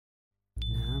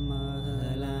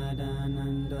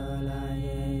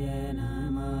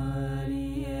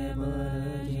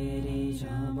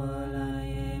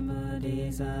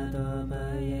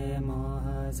Bodhisattva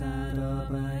moha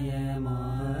sattva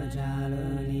moha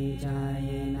jalani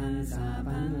jayenan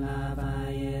sapan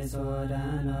lavaye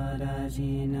sodano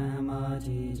dashina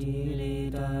mochi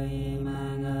jili doi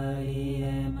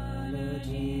mangaliye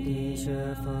palujidi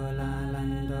shufula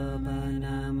lando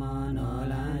panamo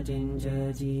nola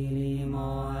jinja jili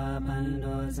moa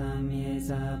pando samye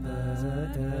sapa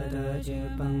tada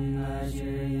jupang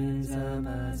ashiryan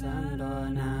sapa sando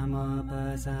namo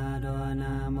pasado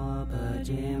namo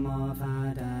pajemo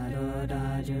fatado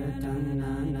dajutang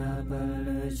nana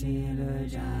palushila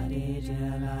jadi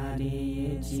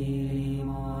jaladi jili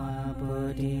moa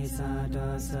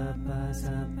bodhisattva sapa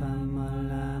sapa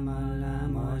mala mala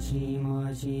moshi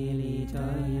moshi lito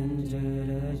yan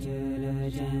jala jala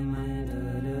jaman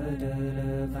dala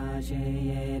dala fashe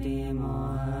yedi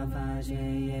moa fashe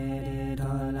yedi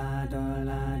dola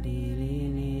dola dili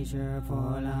nisha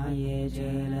fola ye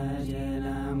jala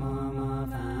jala momo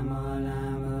famola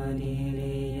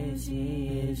modili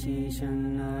yeshi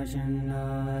shanno shanno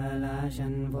la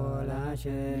shan fola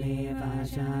shali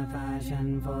fasha fashan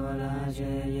fola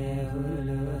shaye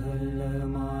hulu hulu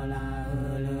mola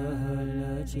hulu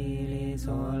hulu chili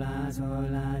sola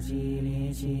sola chili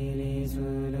chili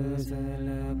sulu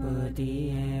sulu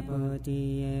putiye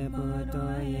putiye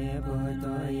putoye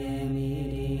putoye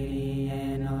midili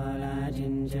nola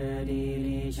ginger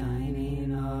dili shiny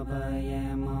no paye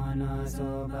mono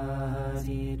sopa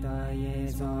sitoye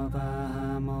sopa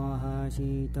moha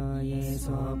sitoye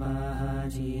sopa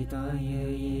sitoye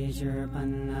yishir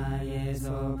pannaye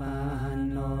sopa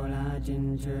nola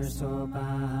ginger sopa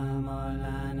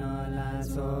mola nola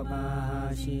sopa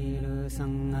shiru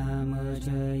sangha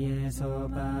mujaye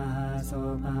sopa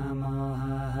sopa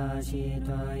moha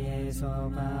sitoye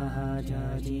sopa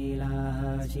jajila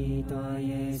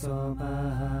sitoye sopa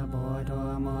bodo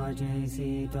moje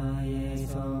sitoye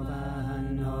sopa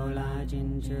nola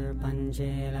ginger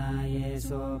panchela ye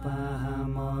sopa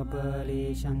mo pali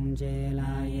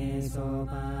shanjela ye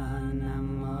sopa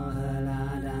namo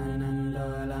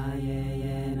haladanandola ye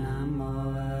namo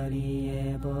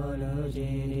ariye bolo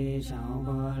jiri shao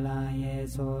bola ye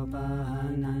sopa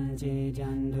nanji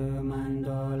jandu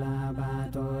mandola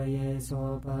bato ye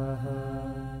sopa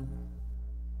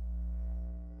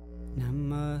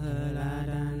Namo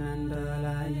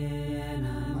haladanandola ye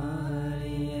namo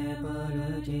hariye bolo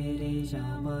jiri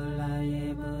shao bola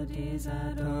ye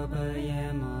bodhisattva ye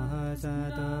moha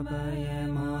sattva ye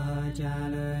moha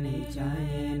jalani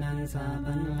jaye nan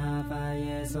sapan lava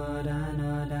ye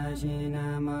sodano dashina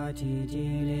mochi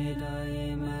jili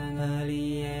doi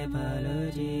mangaliye bolo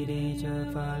jiri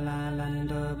chufala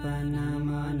lando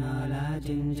panamo nola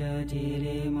jinja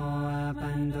jili moa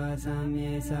pando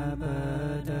samye sapa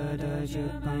tada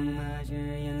shupang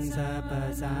ashiryan sapa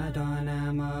sado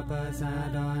namo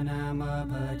pasado namo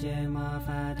pajemo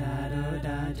fatado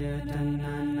dajutang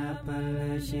nana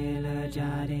palushila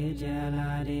jadi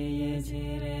jaladi ye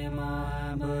chile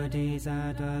moa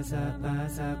bodhisattva sapa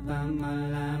sapa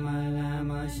mala mala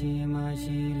moshi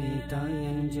moshi lito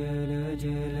yan julu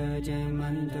julu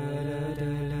jaman dulu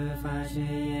dulu fashe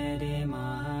yedi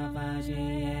moha fashe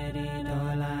yedi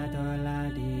dola dola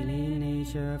dili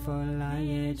nisha fola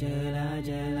ye jala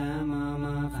jala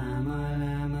mama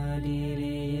famola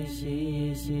modili yeshi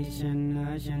yeshi shanno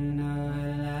shanno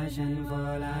la shan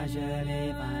fola shale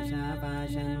fasha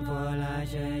fashan fola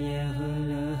shaye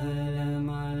hulu hulu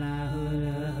mola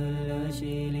hulu hulu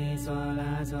shili sola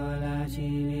sola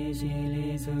shili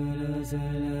shili sulu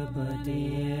sulu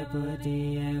putiye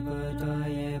putiye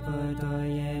putoye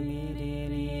putoye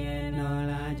midili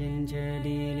nola ginger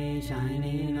dili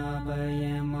shiny no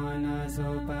paye mono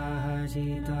sopa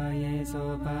shitoye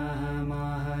sopa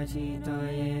moha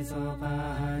shitoye sopa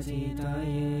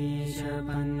shitoye yishir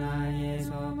pannaye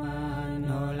sopa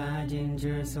nola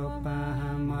ginger sopa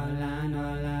mola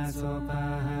nola sopa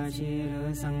shiru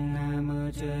sangha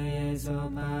mujaye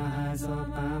sopa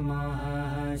sopa moha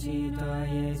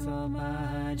shitoye sopa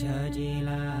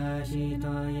jajila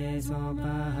shitoye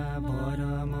sopa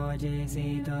bodo moje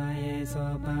sitoye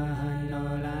sopa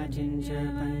nola ginger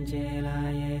panchela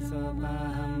ye sopa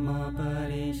mo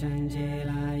pari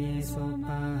shanjela ye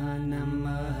sopa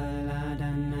namo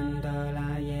haladanandola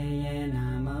ye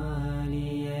namo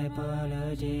haliye polo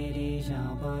jiri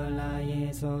shao pola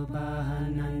ye sopa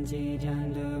nanji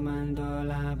jandu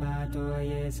mandola bato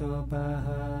ye sopa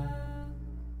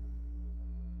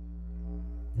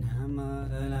Namo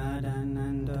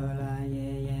haladanandola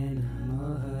ye namo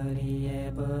hariye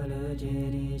polo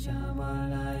jiri shao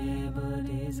pola ye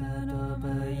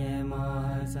bodhisattva ye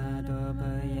moha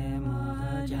sattva ye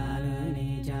moha jalani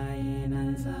jaye nan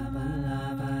sapan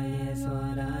lava ye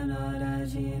sodano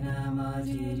dashina mochi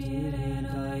chi chi re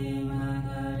to yin ma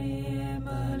ga ri ye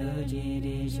pa lu chi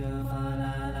di shu fa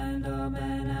la lan do pa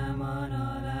na mo no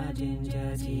la jin cha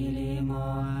chi li mo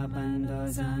a pan do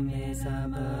sam ye sa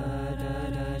pa da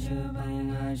da shu pan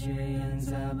ga shu yin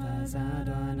sa pa sa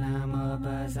do na mo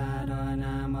pa sa do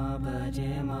na mo pa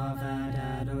che mo fa da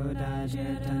do da che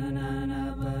ta na na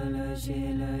pa lu shi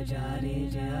lu cha ri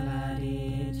cha la ri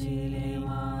chi li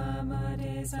mo a pa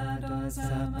de sa do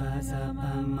sa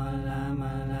pa mo la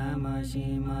mo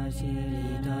shi li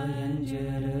do yin ju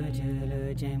lu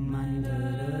chen man du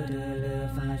lu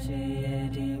fa she ye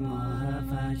di mo ha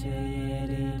fa she ye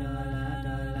di do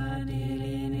la di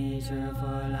li ni shu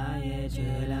fo la ye ju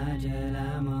la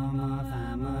mo fa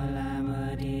mo la mo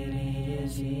di li ye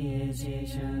shi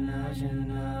shen no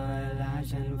la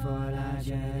shen fo la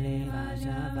she li fa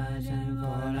shen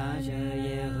fo la she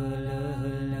ye hu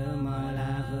lu mo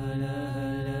la hu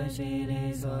lu shi li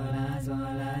so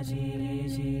la shi li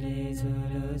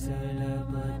su lu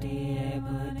pu ti ye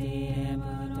pu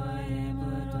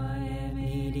to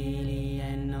ye di li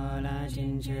en no la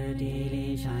shin chu di li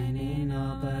shine no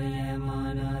pa ye mo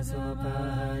no so pa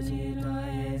chi to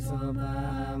ye so pa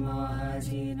mo ha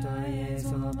chi to ye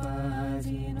so pa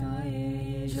chi to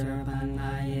ye shi pan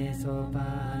na ye so pa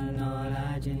no la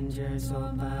jin chu so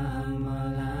pa mo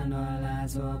la no la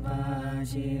so pa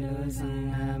shi lu sang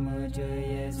na mu chu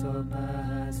ye so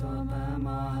pa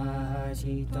mo ha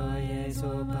chi to ye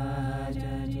so pa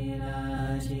cha chi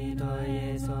la chi to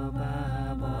ye so pa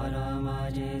bo ro mo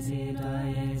je si to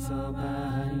ye so pa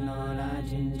no la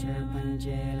jin chu pan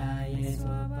che la ye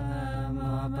so pa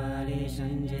mo pa li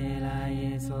shan je la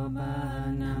ye so pa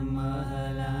nam mo ha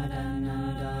la dan nam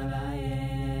do la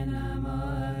ye nam mo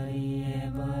ri ye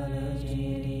bo lu chi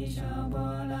ri sha bo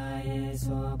la ye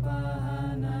so pa